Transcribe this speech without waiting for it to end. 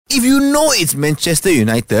if you know it's Manchester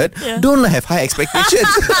United, don't have high expectations.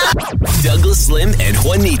 Douglas Slim and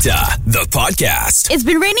Juanita, the podcast. It's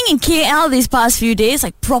been raining in KL these past few days,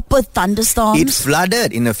 like proper thunderstorms. It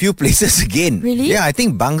flooded in a few places again. Really? Yeah, I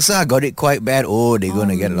think Bangsa got it quite bad. Oh, they're going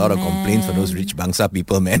to get a lot of complaints for those rich Bangsa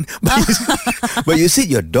people, man. But you said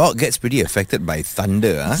your dog gets pretty affected by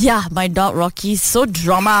thunder, huh? Yeah, my dog Rocky is so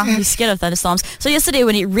drama. He's scared of thunderstorms. So yesterday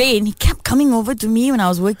when it rained, he kept coming over to me when I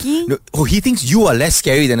was working. No, he thinks you are less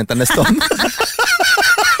scary than a thunderstorm.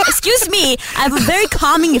 Excuse me, I have a very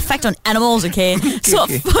calming effect on animals, okay? So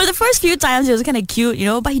for the first few times, he was kind of cute,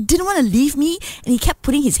 but he didn't want to leave me, and he kept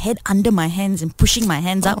putting his head under my hands and pushing my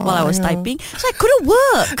hands up while I was typing. So I couldn't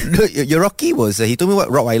work. No, your Rocky was, he told me what,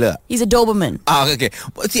 Rottweiler? He's a Doberman. Okay.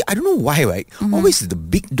 But see, I don't know why, right? Always the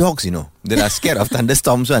big dogs, that are scared of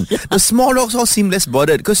thunderstorms, one. The small dogs all seem less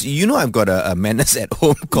bothered because, I've got a menace at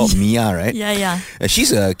home called Mia, right? Yeah.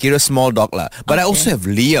 She's a Kira small dog, lah. But I also have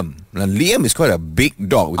Liam. Now, Liam is quite a big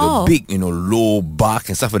dog with a big, low bark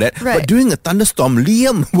and stuff like that. Right. But during a thunderstorm,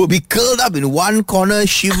 Liam will be curled up in one corner,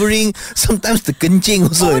 shivering. Sometimes the kencing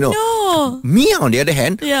also, No. Mia, on the other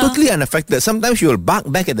hand, totally unaffected. Sometimes she will bark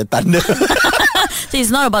back at the thunder. So it's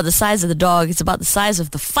not about the size of the dog, it's about the size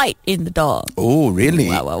of the fight in the dog. Oh, really?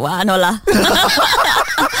 Wow, no lah.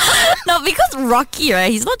 No, because Rocky,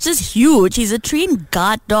 right, he's not just huge, he's a trained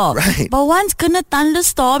guard dog. Right. But once kena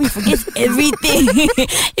thunderstorm, he forgets everything.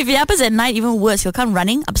 If it happens at night, even worse, he'll come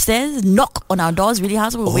running upstairs, knock on our doors really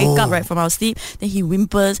hard, so we'll wake up right from our sleep, then he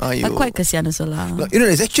whimpers. But quite kasihan also lah.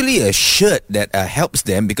 There's actually a shirt that helps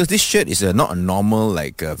them, because this shirt is not a normal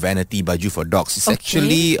vanity baju for dogs. It's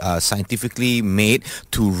actually scientifically made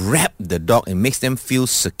to wrap the dog and makes them feel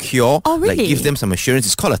secure. Oh, really? Like gives them some assurance.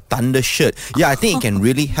 It's called a thunder shirt. Yeah, I think it can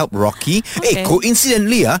really help Rocky. Hey,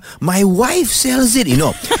 coincidentally, my wife sells it.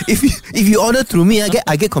 If you order through me,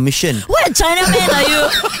 I get commission. What a Chinaman are you?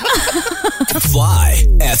 Fly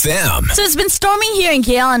FM. So it's been storming here in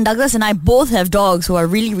KL, and Douglas and I both have dogs who are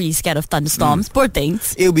really, really scared of thunderstorms. Poor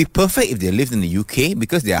things. It would be perfect if they lived in the UK,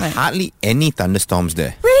 because there are hardly any thunderstorms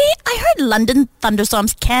there. Really? I heard London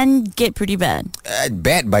thunderstorms can get pretty bad.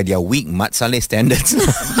 Bad by their weak Mat Saleh standards.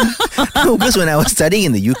 No, because when I was studying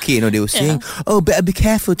in the UK, they were saying, better be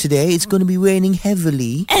careful today, it's going to be raining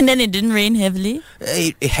heavily. And then it didn't rain heavily?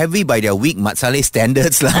 Heavy by their weak Mat Saleh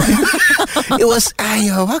standards. It was,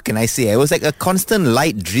 how can I say? It was like a constant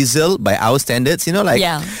light drizzle by our standards,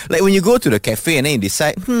 like when you go to the cafe and then you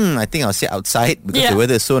decide, I think I'll sit outside because the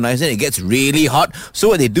weather is so nice, and it gets really hot. So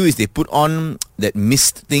what they do is they put on that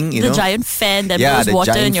mist thing, the giant fan that blows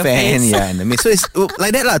water in your face. Yeah, and the mist. So it's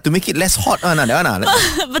like that to make it less hot.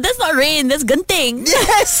 But that's not rain, that's genting.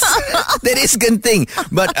 Yes, that is genting.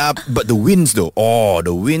 But the winds though,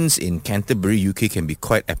 the winds in Canterbury, UK can be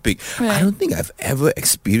quite epic. Right. I don't think I've ever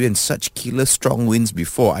experienced such killer strong winds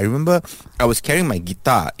before. I remember I was carrying my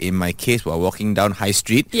guitar in my case while walking down High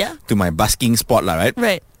Street to my busking spot, right?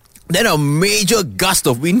 Right. Then a major gust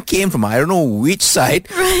of wind came from I don't know which side.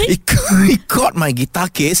 Right. It caught my guitar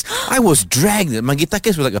case. I was dragged. My guitar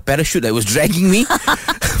case was like a parachute that was dragging me.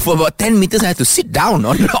 For about 10 meters, I had to sit down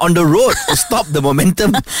on the road to stop the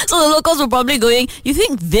momentum. So the locals were probably going, you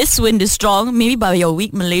think this wind is strong? Maybe by your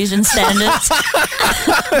weak Malaysian standards.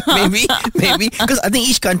 Maybe. Because I think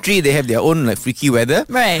each country, they have their own freaky weather.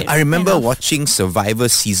 Right. I remember watching Survivor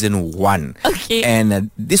Season 1. Okay. And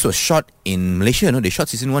this was shot in Malaysia. They shot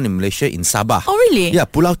Season 1 in Malaysia in Sabah. Oh, really? Yeah,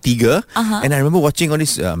 Pulau Tiga. And I remember watching all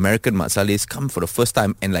these American Mat Salehs come for the first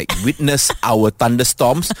time and witness our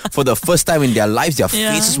thunderstorms for the first time in their lives. Their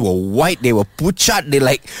faces were white. They were puchat.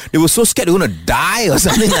 They were so scared they were going to die or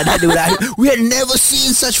something like that. They were like, we had never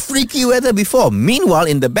seen such freaky weather before. Meanwhile,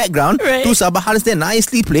 in the background, two Sabahans, they're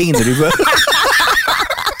nicely playing in the river.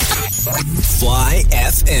 Fly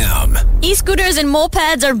FM. E-scooters and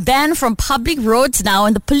mopeds are banned from public roads now,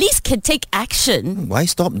 and the police can take action. Why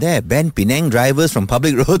stop there? Ban Penang drivers from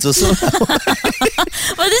public roads also.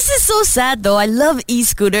 Well, this is so sad though. I love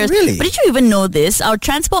e-scooters. Really? But did you even know this? Our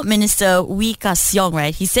Transport Minister, Wee Ka Siong,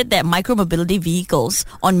 right? He said that micromobility vehicles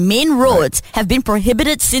on main roads have been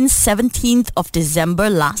prohibited since 17th of December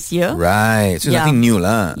last year. Right. So nothing new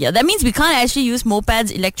lah. Yeah, that means we can't actually use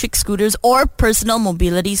mopeds, electric scooters, or personal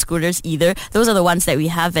mobility scooters either. Those are the ones that we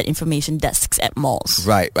have at information desks at malls.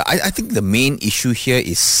 Right. But I think the main issue here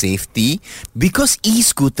is safety, because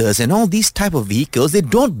e-scooters and all these type of vehicles, they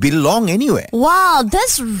don't belong anywhere. Wow,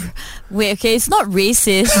 that's... Wait, okay, it's not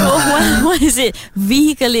racist. What is it?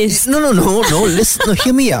 Vehicleist. No. Listen,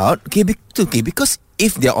 hear me out. Okay, because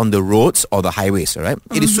if they're on the roads or the highways, all right,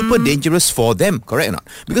 it is super dangerous for them, correct or not?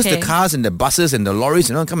 Because the Okay. cars and the buses and the lorries,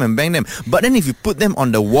 come and bang them. But then if you put them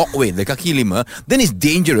on the walkway, the kaki lima, then it's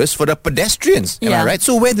dangerous for the pedestrians. Am I Yeah. right?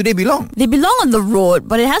 So where do they belong? They belong on the road,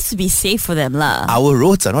 but it has to be safe for them, lah. Our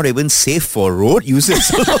roads are not even safe for road users.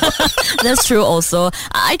 That's true also.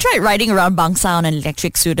 I tried riding around Bangsa on an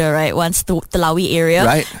electric scooter, right? Once the Telawi area.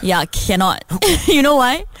 Right. Yeah, cannot. You know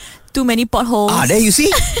why? Too many potholes. There you see?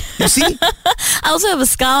 You see? I also have a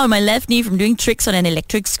scar on my left knee from doing tricks on an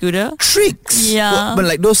electric scooter. Tricks. Yeah. But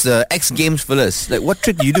like those X Games fellas, like what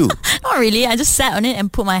trick do you do? Not really. I just sat on it and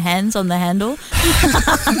put my hands on the handle.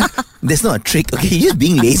 That's not a trick, okay? You're just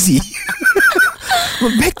being lazy.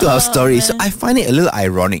 But back to our story. So I find it a little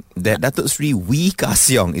ironic that Datuk Sri Wee Ka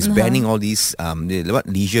Siong is banning all these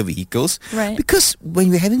leisure vehicles. Right. Because when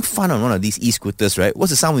we're having fun on one of these e-scooters, right, what's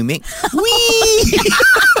the sound we make? Wee!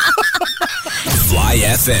 Fly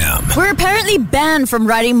FM. We're apparently banned from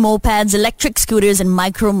riding mopeds, electric scooters, and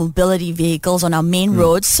micro-mobility vehicles on our main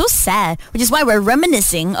roads. So sad. Which is why we're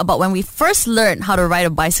reminiscing about when we first learned how to ride a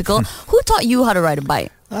bicycle. Who taught you how to ride a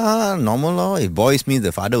bike? Normal law. If boys means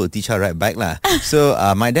the father will teach her ride bike lah. So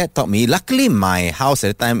my dad taught me. Luckily, my house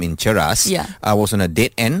at the time in Cheras, I was on a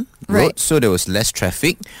dead end road, Right. so there was less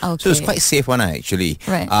traffic. So it was Okay. quite safe one actually.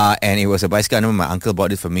 Right. And it was a bicycle. I remember my uncle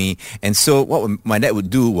bought it for me. And so what my dad would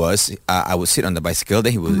do was I would sit on the bicycle.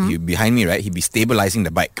 Then he would behind me, right? He'd be stabilizing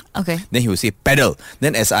the bike. Okay. Then he would say pedal.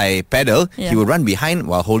 Then as I pedal, Yeah. he would run behind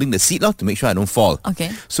while holding the seat to make sure I don't fall. Okay.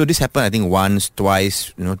 So this happened I think once,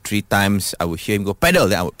 twice, 3 times. I would hear him go pedal.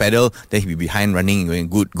 Then I would pedal. Then he'd be behind running, going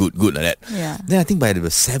good like that. Yeah. Then I think by the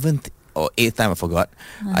 7th or 8th time, I forgot,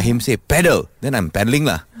 I hear him say pedal. Then I'm pedaling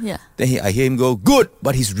lah. Yeah. Then I hear him go good,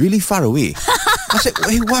 but he's really far away. I said,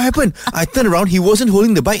 wait, what happened? I turned around, he wasn't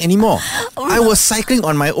holding the bike anymore. I was cycling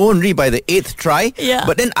on my own really by the 8th try. Yeah.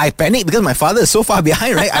 But then I panicked because my father is so far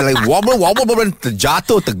behind, right? I like wobble,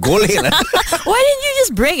 terjatuh, tergolek. Why didn't you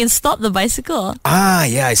just brake and stop the bicycle?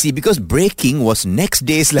 Yeah, I see. Because braking was next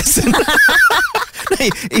day's lesson.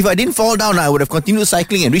 If I didn't fall down, I would have continued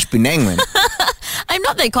cycling and reached Penang, man. I'm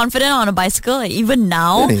not that confident on a bicycle. Like, even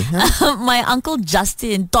now, Really? Huh? my uncle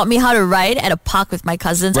Justin taught me how to ride at a park with my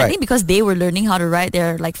cousins. I Right. think because they were learning how to ride.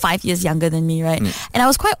 They're like 5 years younger than me, right? And I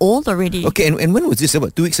was quite old already. Okay, and when was this?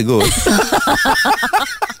 About 2 weeks ago?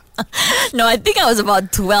 No, I think I was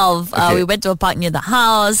about 12. Okay. We went to a park near the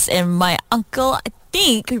house, and my uncle, I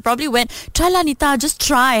think he probably went, try lah, Nita, just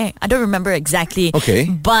try. I don't remember exactly. Okay.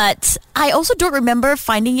 But I also don't remember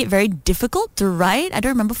finding it very difficult to ride. I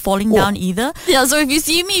don't remember falling Oh. down either. Yeah, so if you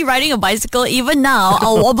see me riding a bicycle, even now,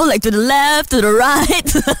 I'll wobble like to the left, to the right,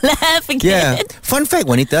 to the left Yeah. again. Fun fact,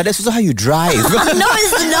 Juanita, that's also how you drive. No,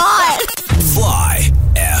 it's not. Fly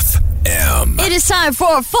FM. It is time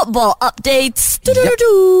for football updates.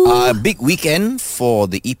 Doo-doo-doo-doo. Big weekend for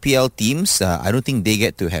the EPL teams. I don't think they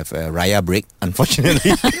get to have a Raya break,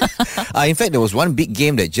 unfortunately. In fact, there was one big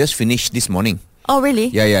game that just finished this morning. Oh, really?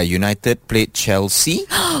 Yeah. United played Chelsea.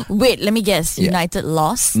 Wait, let me guess. Yeah. United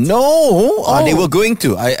lost? No, they Oh. were going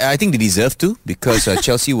to. I think they deserve to because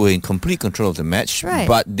Chelsea were in complete control of the match. Right.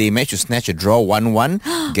 But they managed to snatch a draw 1-1.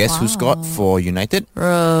 Guess who scored for United?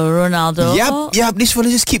 Ronaldo. Yep. These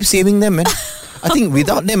fellas just keep saving them, man. I think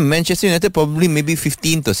without them, Manchester United probably maybe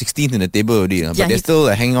 15th or 16th in the table already. But Yeah, they're he- still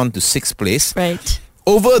hanging on to 6th place. Right.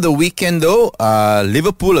 Over the weekend, though,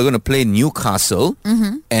 Liverpool are going to play Newcastle,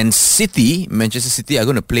 and Manchester City, are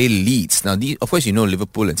going to play Leeds. Now, of course,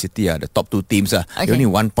 Liverpool and City are the top 2 teams. There's Okay. only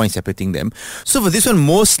 1 point separating them. So for this one,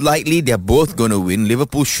 most likely they're both going to win.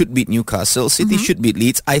 Liverpool should beat Newcastle. City should beat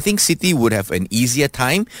Leeds. I think City would have an easier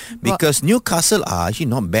time because Newcastle are actually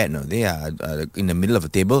not bad. No, they are in the middle of the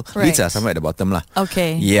table. Right. Leeds are somewhere at the bottom, lah.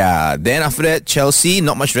 Okay. Yeah. Then after that, Chelsea,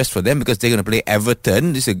 not much rest for them because they're going to play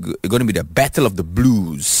Everton. This is going to be the battle of the Blues.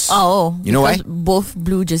 Oh, You know why? because both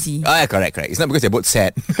blue jersey. Yeah, correct. It's not because they're both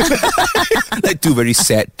sad. Like 2 very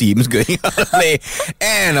sad teams going out to play.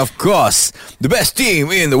 And of course, the best team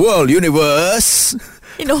in the world universe.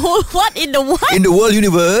 In the whole what? In the what? In the world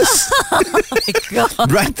universe. God.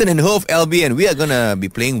 Brighton and Hove Albion. We are going to be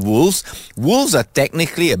playing Wolves. Wolves are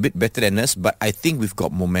technically a bit better than us, but I think we've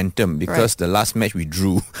got momentum because the last match we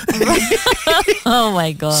drew. Oh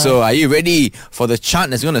my God. So are you ready for the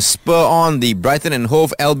chant that's going to spur on the Brighton and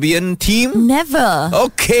Hove Albion team? Never.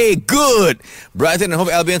 Okay, good. Brighton and Hove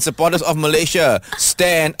Albion supporters of Malaysia,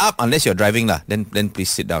 stand up. Unless you're driving lah, then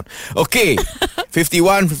please sit down. Okay,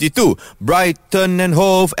 51, 52. Brighton and Hove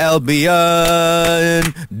Hove Albion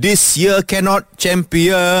this year cannot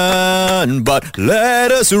champion, but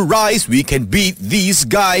let us rise, we can beat these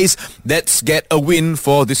guys. Let's get a win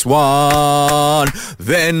for this one.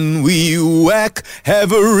 Then we whack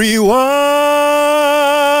everyone.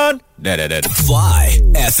 Fly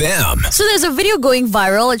FM. So there's a video going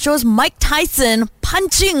viral. It shows Mike Tyson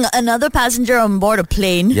punching another passenger on board a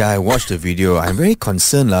plane. Yeah, I watched the video. I'm very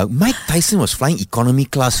concerned. Mike Tyson was flying economy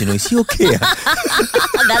class, Is he okay?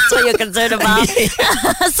 That's what you're concerned about.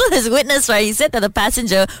 So this witness, right, he said that the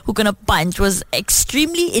passenger who gonna punch was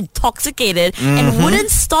extremely intoxicated and wouldn't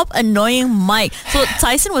stop annoying Mike. So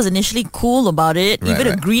Tyson was initially cool about it, even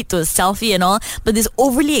agreed to a selfie and all. But this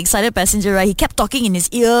overly excited passenger, right, he kept talking in his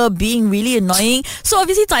ear, being really annoying. So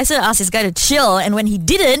obviously Tyson asked this guy to chill, and when he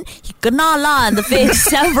didn't, he kena lah in the face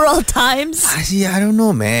several times. I don't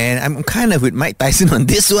know, man. I'm kind of with Mike Tyson on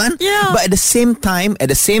this one. Yeah. But at the same time,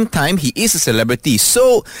 he is a celebrity.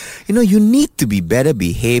 So, you need to be better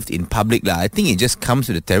behaved in public lah. I think it just comes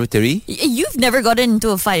with the territory. You've never gotten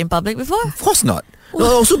into a fight in public before? Of course not. No,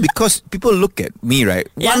 also because people look at me, right?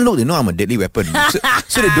 Yeah. One look, they know I'm a deadly weapon.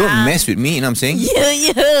 So they don't mess with me, you know what I'm saying?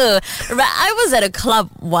 Yeah. Right, I was at a club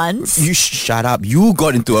once. You shut up. You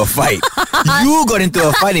got into a fight. You got into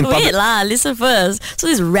a fight in public. Wait lah, listen first. So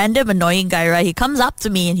this random annoying guy, right, he comes up to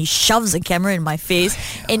me and he shoves a camera in my face,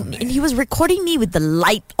 and he was recording me with the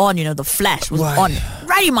light on, the flash was on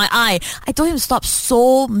right in my eye. I told him to stop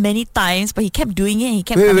so many times, but he kept doing it and he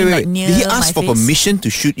kept coming like near my face. Did he ask for permission to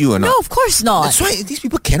shoot you or not? No, of course not. That's why these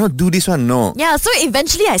people cannot do this one, no. Yeah, so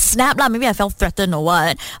eventually I snapped lah. Maybe I felt threatened or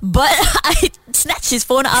what. But I snatched his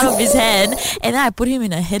phone out of his hand and then I put him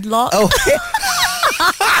in a headlock. Oh.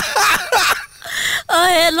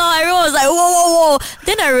 Headlock. Everyone was like, whoa.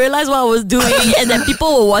 Then I realized what I was doing, and then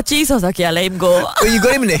people were watching, so I was like, okay, I'll let him go. When you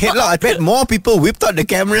got him in the headlock, I bet more people whipped out the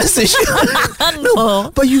cameras to shoot. No.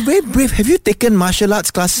 But you're very brave. Have you taken martial arts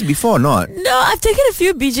classes before or not? No, I've taken a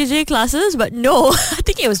few BJJ classes, but no. I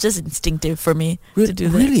think it was just instinctive for me to do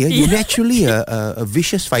that. Really? You're naturally a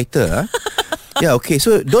vicious fighter, huh? Yeah, okay.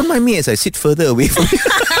 So don't mind me as I sit further away from you.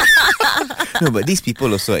 No, but these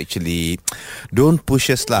people also actually don't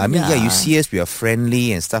push us lah. I mean, you see us, we are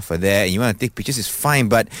friendly and stuff like that, and you want to take pictures, it's fine,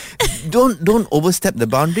 but don't overstep the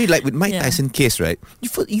boundary. Like with Mike Tyson case, right?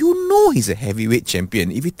 You know he's a heavyweight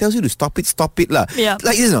champion. If he tells you to stop it lah. Yeah.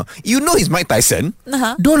 Like, you know he's Mike Tyson.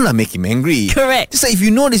 Don't make him angry. Correct. Just like if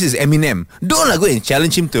you know this is Eminem, don't go and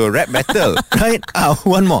challenge him to a rap battle. Right?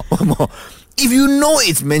 One more. If you know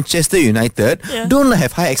it's Manchester United, don't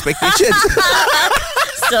have high expectations.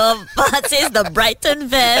 So, but says the Brighton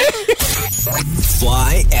fan.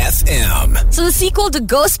 Fly FM. So the sequel to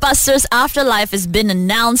Ghostbusters Afterlife has been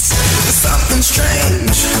announced. Something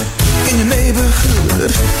strange in your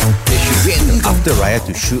neighborhood. They should wait until after Raya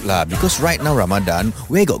to shoot lah, because right now Ramadan,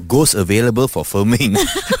 we got ghosts available for filming.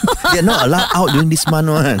 They're not allowed out during this month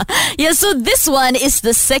one. Yeah, so this one is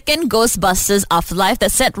the second Ghostbusters Afterlife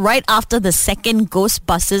that's set right after the second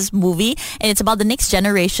Ghostbusters movie, and it's about the next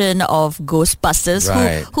generation of Ghostbusters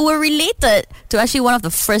who were related to actually one of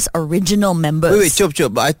the first original members. Wait,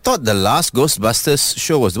 chop. But I thought the last Ghostbusters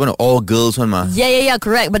show was the one of all girls one, ma. Yeah,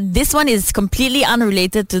 correct. But this one is completely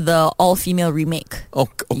unrelated to the all-female remake.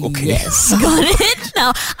 Okay. Yes, got it.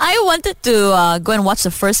 Now, I wanted to go and watch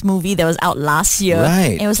the first movie that was out last year.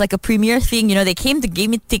 Right. And it was like a premiere thing. They came to give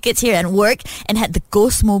me tickets here at work and had the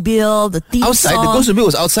Ghostmobile, the theme outside, song. the Ghostmobile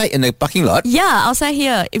was outside in the parking lot? Yeah, outside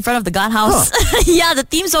here in front of the guardhouse. Yeah, the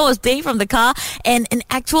theme song was playing from the car, and an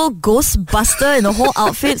actual Ghostbuster in the whole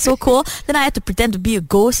outfit. So cool. Then I had to pretend to be a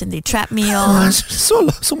ghost and they trapped me on.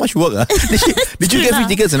 So much work. Did you get free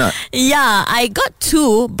tickets or not? Yeah, I got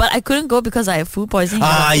 2, but I couldn't go because I have food poisoning.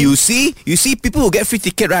 You see people who get free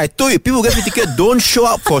ticket, right? I told you, people who get free ticket don't show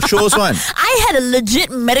up for shows one. I had a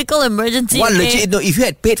legit medical emergency. One legit, no, if you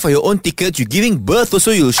had paid for your own tickets, you're giving birth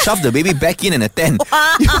also, you'll shove the baby back in and attend.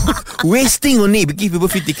 Wasting only, we give people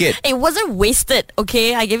free ticket. It wasn't wasted,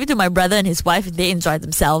 okay? I gave it to my brother and his wife and they enjoyed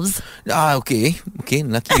themselves. Okay,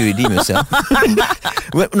 lucky you redeem yourself.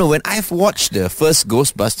 When I've watched the first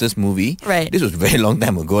Ghostbusters movie, right, this was a very long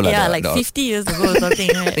time ago. Yeah, like 50 years ago or something,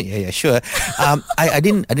 right? Yeah, sure. I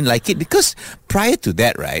didn't like it because prior to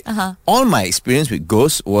that, right, all my experience with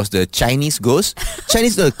ghosts was the Chinese ghost.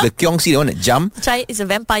 The Kiongsi, the one that jump. It's a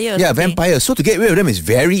vampire. Yeah, vampire. So to get rid of them is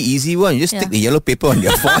very easy one. You just stick the yellow paper on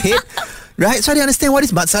your forehead. Right? So I didn't understand why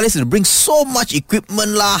this Mat Salleh is to bring so much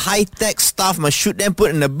equipment lah, high-tech stuff, must shoot them, put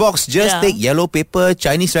in a box. Just take yellow paper,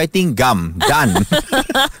 Chinese writing, gum. Done.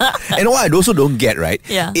 And what I also don't get, right,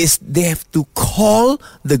 is they have to call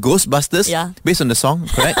the Ghostbusters based on the song,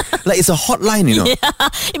 correct? Like it's a hotline, you know.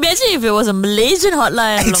 Imagine if it was a Malaysian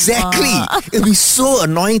hotline. Exactly. It'll be so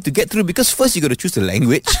annoying to get through because first you got to choose the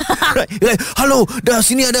language. Right? You're like, hello, dah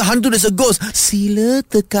sini ada hantu, there's a ghost. Sila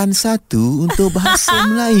tekan 1 untuk bahasa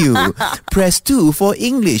Melayu. Press 2 for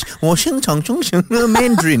English. 我生长中生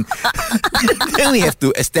Mandarin. Then we have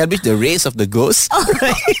to establish the race of the ghost.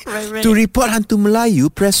 Right. To report hantu Melayu,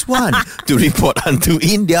 press 1. To report hantu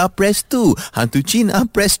India, press 2. Hantu China,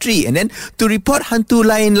 press 3. And then to report hantu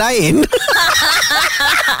lain-lain,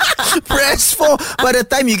 press 4. By the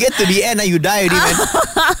time you get to the end, you die already, man.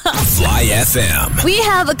 Fly FM. We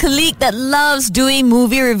have a colleague that loves doing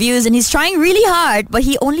movie reviews and he's trying really hard, but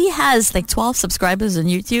he only has like 12 subscribers on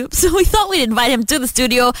YouTube. So we thought we'd invite him to the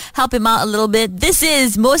studio, help him out a little bit. This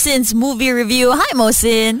is Mohsin's movie review. Hi,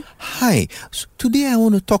 Mohsin. Hi. So today I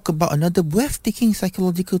want to talk about another breathtaking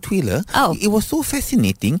psychological thriller. Oh. It was so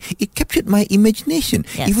fascinating. It captured my imagination,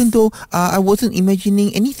 Yes. even though I wasn't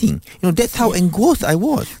imagining anything. You know, that's how engrossed I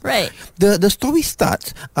was. Right. The story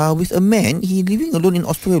starts with a man, he living alone in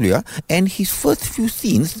Australia, and his first few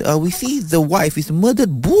scenes, we see the wife is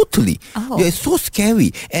murdered brutally. Oh. Yeah, it's so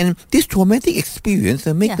scary. And this traumatic experience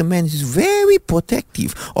make the man is very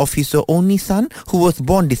protective of his only son who was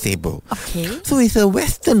born disabled. Okay. So it's a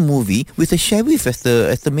Western movie with a sheriff as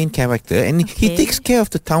the main character, and he takes care of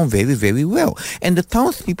the town very, very well. And the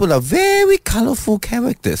townspeople are very colorful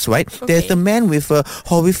characters, right? There's a man with a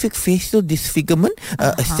horrific facial disfigurement,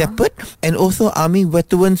 a shepherd, and also army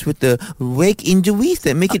veterans with the leg injuries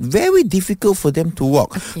that make it very difficult for them to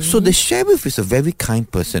walk. So the sheriff is a very kind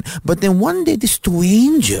person, but then one day this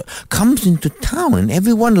stranger comes into town and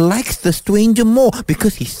everyone likes the stranger more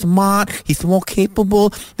because he's smart, he's more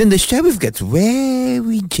capable. Then the sheriff gets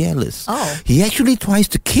very jealous. He actually tries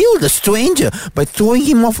to kill the stranger by throwing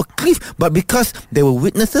him off a cliff, but because there were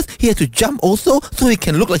witnesses, he had to jump also so he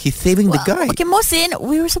can look like he's saving the guy. Okay, Mohsin,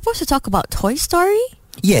 we were supposed to talk about Toy Story?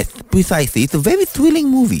 Yes, precisely. It's a very thrilling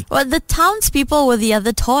movie. Well, the townspeople were the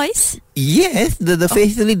other toys? Yes, the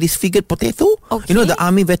facially disfigured potato. You know, the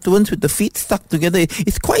army veterans with the feet stuck together.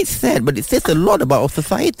 It's quite sad, but it says a lot about our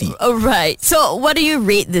society. Oh, right. So, what do you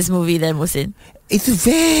rate this movie then, Mohsin? It's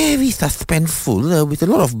very suspenseful with a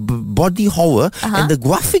lot of body horror and the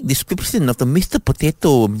graphic description of the Mr.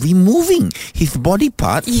 Potato removing his body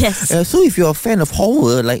parts. Yes. So if you're a fan of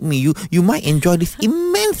horror like me, you might enjoy this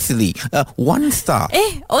immensely. 1 star.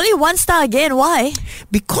 Only 1 star again. Why?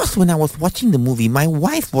 Because when I was watching the movie, my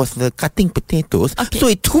wife was cutting potatoes. So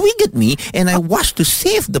it triggered me and I rushed to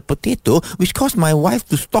save the potato, which caused my wife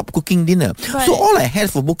to stop cooking dinner. Right. So all I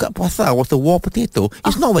had for buka puasa was a raw potato.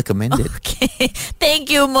 It's not recommended. Okay. Thank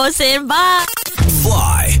you, Mohsin. Bye.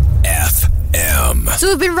 Fly FM. So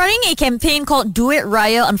we've been running a campaign called Do It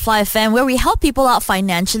Raya on Fly FM where we help people out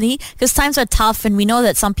financially because times are tough and we know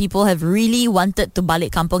that some people have really wanted to balik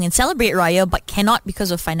kampung and celebrate Raya but cannot because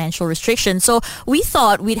of financial restrictions. So we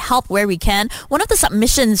thought we'd help where we can. One of the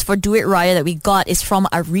submissions for Do It Raya that we got is from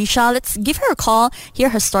Arisha. Let's give her a call, hear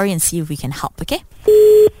her story and see if we can help, okay?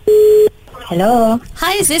 Hello.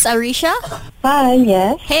 Hi, is this Arisha? Hi,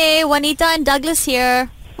 yes. Hey, Juanita and Douglas here.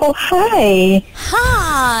 Oh, hi.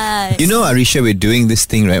 Hi. You know, Arisha, we're doing this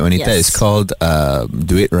thing, right, Juanita? Yes. It's called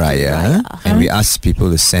Do It Raya. And we ask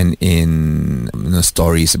people to send in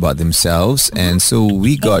stories about themselves. And so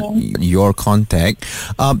we got your contact.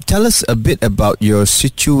 Tell us a bit about your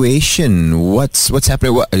situation. What's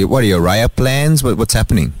happening? What are your Raya plans? What's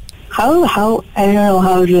happening? How I don't know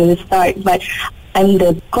how to start, but I'm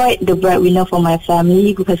quite the breadwinner for my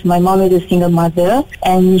family because my mom is a single mother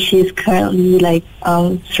and she's currently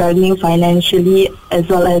struggling financially as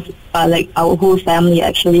well as our whole family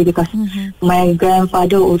actually because my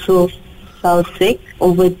grandfather also fell sick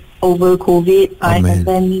over COVID and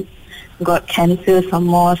then got cancer some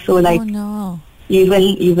more. So oh no.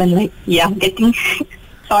 even I'm getting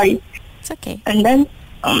sorry. It's okay. And then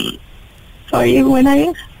sorry when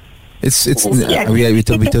I. We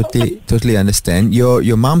totally understand.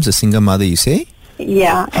 Your mom's a single mother, you say?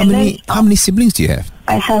 Yeah. How many siblings do you have?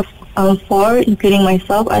 I have 4, including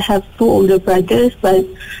myself. I have 2 older brothers, but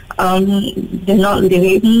they're not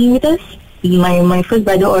living with us. My first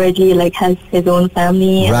brother already has his own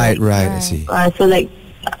family. Right. I see. I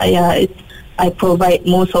provide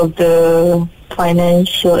most of the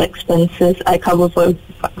financial expenses. I cover for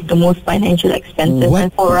the most financial expenses. What?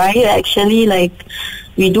 And for Raya, actually,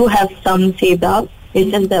 we do have some saved up.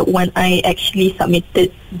 It's just that when I actually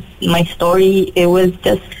submitted my story, it was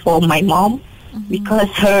just for my mom because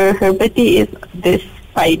her birthday is this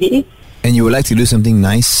Friday. And you would like to do something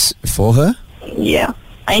nice for her? Yeah,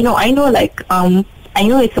 I know. Like, I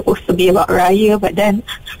know it's supposed to be about Raya, but then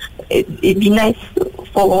it'd be nice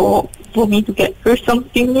for me to get her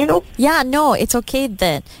something, you know. Yeah, no, it's okay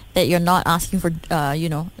that you're not asking for, that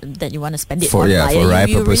you want to spend it For on Raya. for Raya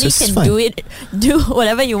you purposes, really it's can fine. do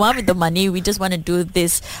whatever you want with the money. We just want to do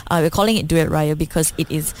this. We're calling it Do It Raya because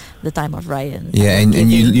it is the time of Raya. Yeah, and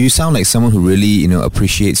you sound like someone who really,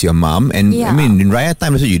 appreciates your mom. And Yeah. I mean, in Raya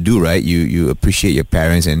time, that's what you do, right? You appreciate your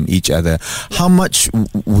parents and each other. How much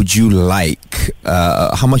would you like,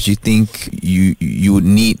 how much do you think you would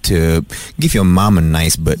need to give your mom a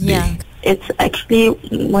nice birthday? Yeah. It's actually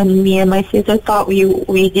when me and my sister thought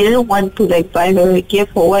we didn't want to like buy her a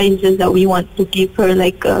gift for why it's just that we want to give her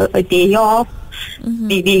like a day off,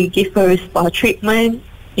 maybe give her a spa treatment,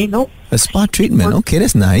 you know. A spa treatment, okay,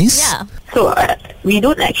 that's nice. Yeah. So we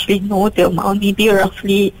don't actually know the amount. Maybe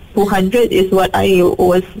roughly 200 is what I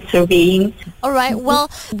was surveying. All right.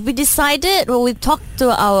 Well, we decided. Well, we talked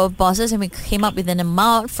to our bosses and we came up with an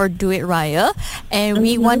amount for Do It Raya, and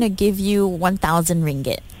we want to give you 1,000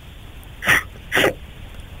 ringgit.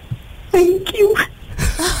 Thank you.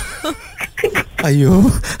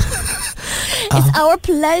 Ayo. It's our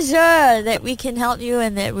pleasure that we can help you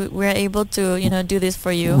and that we're able to, do this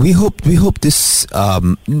for you. We hope this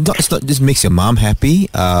not just makes your mom happy.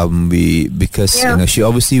 Because she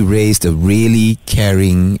obviously raised a really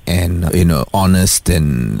caring and honest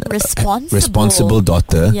and responsible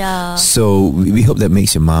daughter. Yeah. So we hope that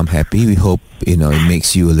makes your mom happy. We hope it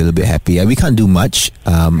makes you a little bit happy. We can't do much,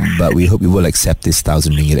 but we hope you will accept this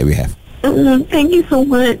 1,000 ringgit that we have. Thank you so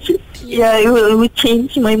much. Yeah, it will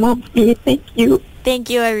change my mom's day. Thank you. Thank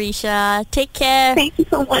you, Arisha. Take care. Thank you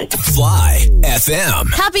so much. Fly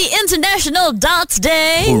FM. Happy International Dance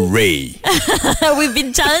Day. Hooray! We've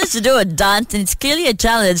been challenged to do a dance, and it's clearly a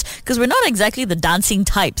challenge because we're not exactly the dancing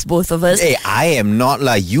types, both of us. Hey, I am not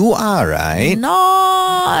like you are, right?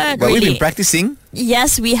 Not But really. we've been practicing.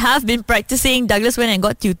 Yes, we have been practicing. Douglas went and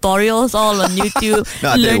got tutorials all on YouTube. No,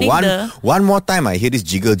 I tell you, learning one more time I hear this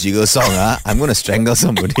jiggle song, I'm going to strangle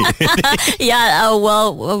somebody.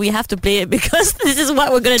 well, we have to play it because this is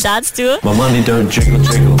what we're going to dance to. My money don't jiggle,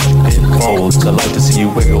 it folds. I like to see you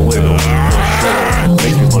wiggle,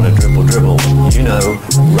 make you wanna dribble.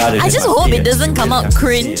 Right it I in just my hope it ear. doesn't come out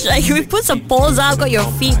cringe. Like, we put some polls out, got your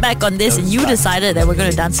feedback on this, and you decided that we're going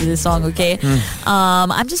to dance to this song, okay?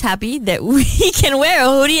 I'm just happy that we can wear a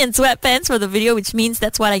hoodie and sweatpants for the video, which means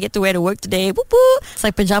that's what I get to wear to work today. Whoop, whoop. It's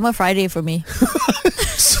like Pajama Friday for me.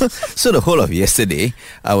 So the whole of yesterday,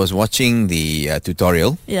 I was watching the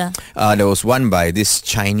tutorial. Yeah. There was one by this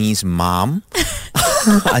Chinese mom.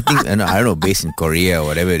 I think, I don't know, based in Korea or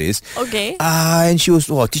whatever it is. Okay. And she was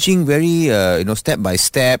teaching very, step by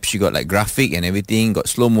step. She got like graphic and everything, got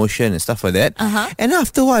slow motion and stuff like that. And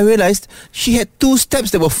after a while, I realized she had 2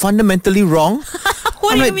 steps that were fundamentally wrong.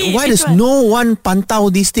 What I'm do like, you mean? why Which does one? no one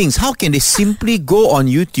pantau these things? How can they simply go on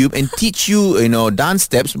YouTube and teach you, dance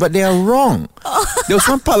steps, but they are wrong? There was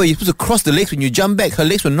one part where you're supposed to cross the legs. When you jump back, her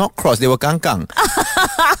legs were not crossed. They were kangkang.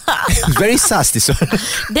 It was very sus, this one.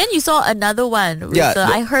 Then you saw another one. With Yeah,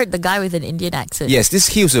 I heard the guy with an Indian accent. Yes,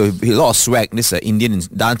 he was a lot of swag. This Indian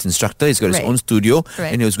dance instructor. He's got his Right. own studio.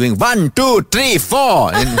 Right. And he was going 1, 2, 3,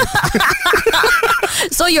 4. And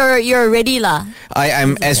So you're ready lah.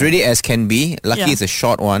 I'm as ready as can be. Lucky Yeah. it's a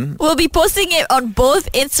short one. We'll be posting it on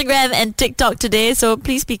both Instagram and TikTok today, so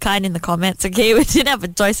please be kind in the comments, okay? We didn't have a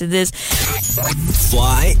choice in this.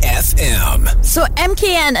 Fly FM. So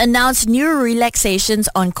MKN announced new relaxations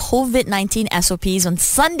on COVID-19 SOPs on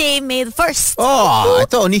Sunday, May the 1st. Oh, I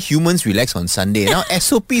thought only humans relax on Sunday. Now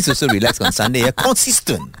SOPs also relax on Sunday. They're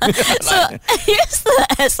consistent. So here's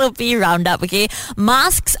the SOP roundup, okay?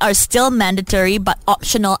 Masks are still mandatory but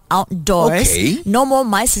optional outdoors. Okay. No more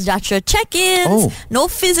My Sejahtera check-ins. Oh. No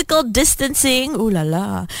physical distancing. Ooh la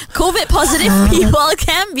la. COVID positive people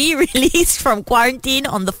can be released from quarantine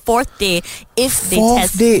on the 4th day if they 4th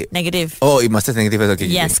test day? negative. Oh, it must test negative. Okay.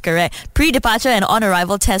 Yes, correct. Pre-departure and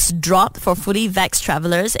on-arrival tests dropped for fully vaxxed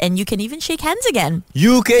travelers, and you can even shake hands again.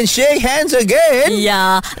 You can shake hands again.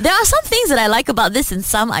 Yeah. There are some things that I like about this and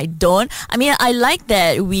some I don't. I mean, I like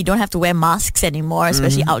that we don't have to wear masks anymore,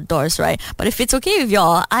 especially outdoors, right? But if it's okay with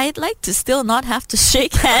y'all, I'd like to still not have have to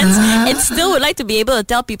shake hands and still would like to be able to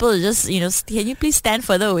tell people to just, can you please stand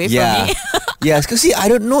further away from me? Yes, because see, I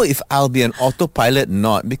don't know if I'll be an autopilot or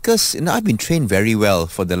not, because I've been trained very well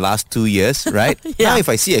for the last 2 years, right? Now if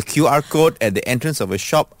I see a QR code at the entrance of a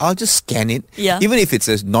shop, I'll just scan it. Yeah. Even if it's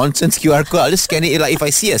a nonsense QR code, I'll just scan it. Like if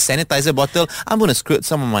I see a sanitizer bottle, I'm going to squirt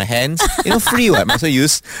some on my hands. Free what? Might as well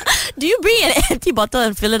use. Do you bring an empty bottle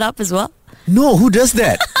and fill it up as well? No, who does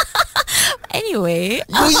that? Anyway.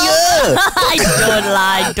 I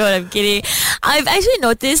don't, I'm kidding. I've actually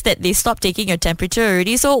noticed that they stopped taking your temperature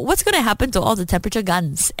already. So what's going to happen to all the temperature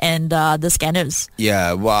guns and the scanners?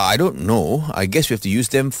 Yeah, well, I don't know. I guess we have to use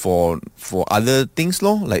them for other things,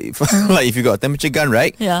 lor. Like if you got a temperature gun,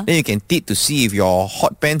 right? Yeah. Then you can teat to see if your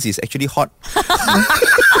hot pants is actually hot.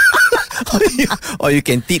 Or you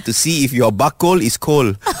can teat to see if your buckle is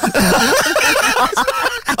cold.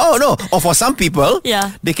 Oh no! Or for some people,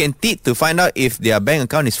 they can teat to find out if their bank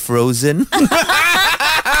account is frozen. Fly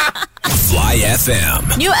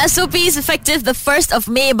FM. New SOP is effective the 1st of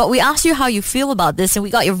May, but we asked you how you feel about this and we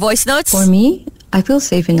got your voice notes. For me, I feel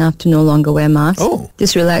safe enough to no longer wear masks. Oh.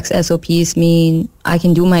 This relaxed SOPs mean I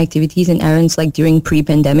can do my activities and errands like during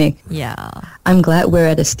pre-pandemic. Yeah. I'm glad we're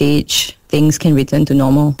at a stage things can return to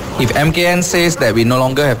normal. If MKN says that we no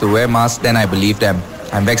longer have to wear masks, then I believe them.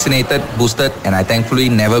 I'm vaccinated, boosted, and I thankfully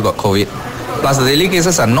never got COVID. Plus, the daily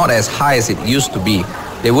cases are not as high as it used to be.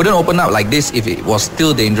 They wouldn't open up like this if it was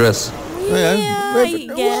still dangerous. I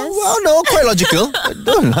guess. Well, no, quite logical.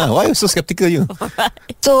 Why are you so skeptical, you?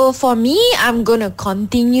 So for me, I'm going to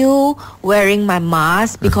continue wearing my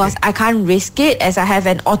mask because I can't risk it as I have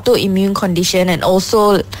an autoimmune condition and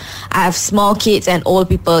also I have small kids and old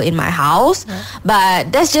people in my house.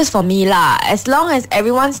 But that's just for me lah. As long as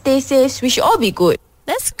everyone stays safe, we should all be good.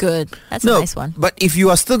 That's good. That's a nice one. But if you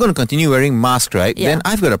are still going to continue wearing masks, right, then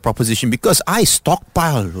I've got a proposition because I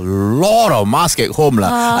stockpile a lot of masks at home.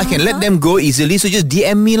 I can let them go easily, so just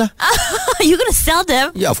DM me. You're going to sell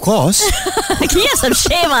them? Yeah, of course. Can you have some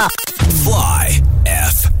shame? Fly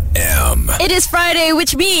FM. It is Friday,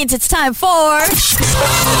 which means it's time for...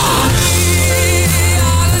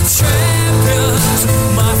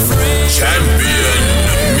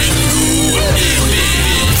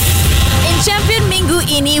 Champion Minggu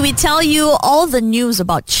ini, we tell you all the news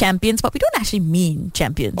about champions, but we don't actually mean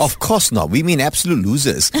champions. Of course not. We mean absolute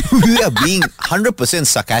losers. We are being 100%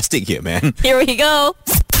 sarcastic here, man. Here we go.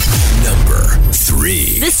 Number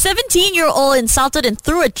 3. This 17-year-old insulted and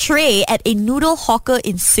threw a tray at a noodle hawker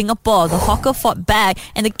in Singapore. The hawker fought back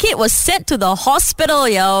and the kid was sent to the hospital,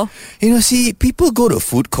 yo. See, people go to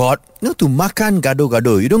food court, to makan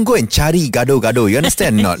gado-gado. You don't go and cari gado-gado. You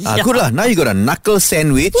understand not? Good lah. Now you got a knuckle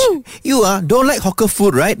sandwich. You don't like hawker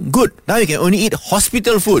food, right? Good. Now you can only eat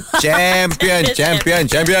hospital food. Champion.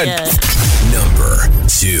 Number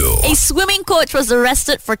 2. A swimming coach was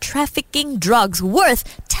arrested for trafficking drugs worth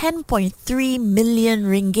 10.3 million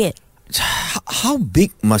ringgit. How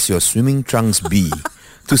big must your swimming trunks be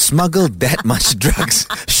to smuggle that much drugs?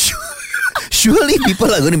 Surely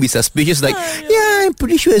people are going to be suspicious like, I'm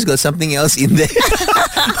pretty sure it's got something else in there.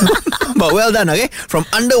 But well done, okay? From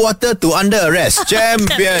underwater to under arrest.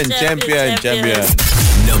 Champion.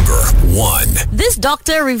 Number 1. This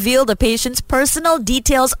doctor revealed the patient's personal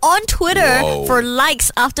details on Twitter for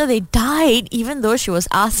likes after they died, even though she was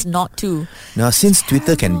asked not to. Now, since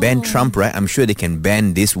Twitter can ban Trump, right, I'm sure they can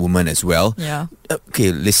ban this woman as well. Yeah.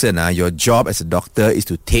 Okay, listen, your job as a doctor is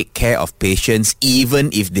to take care of patients even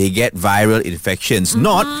if they get viral infections,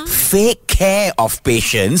 not fake care of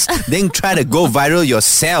patients, then try to go viral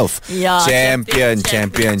yourself. Yeah, Champion.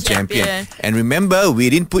 And remember, we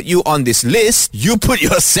didn't put you on this list, you put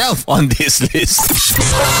yourself on this list.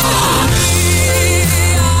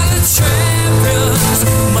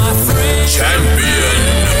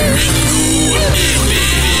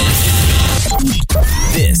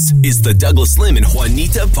 This is the Douglas Slim and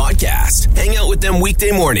Juanita podcast. Hang out with them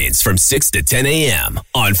weekday mornings from 6 to 10 a.m.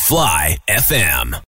 on Fly FM.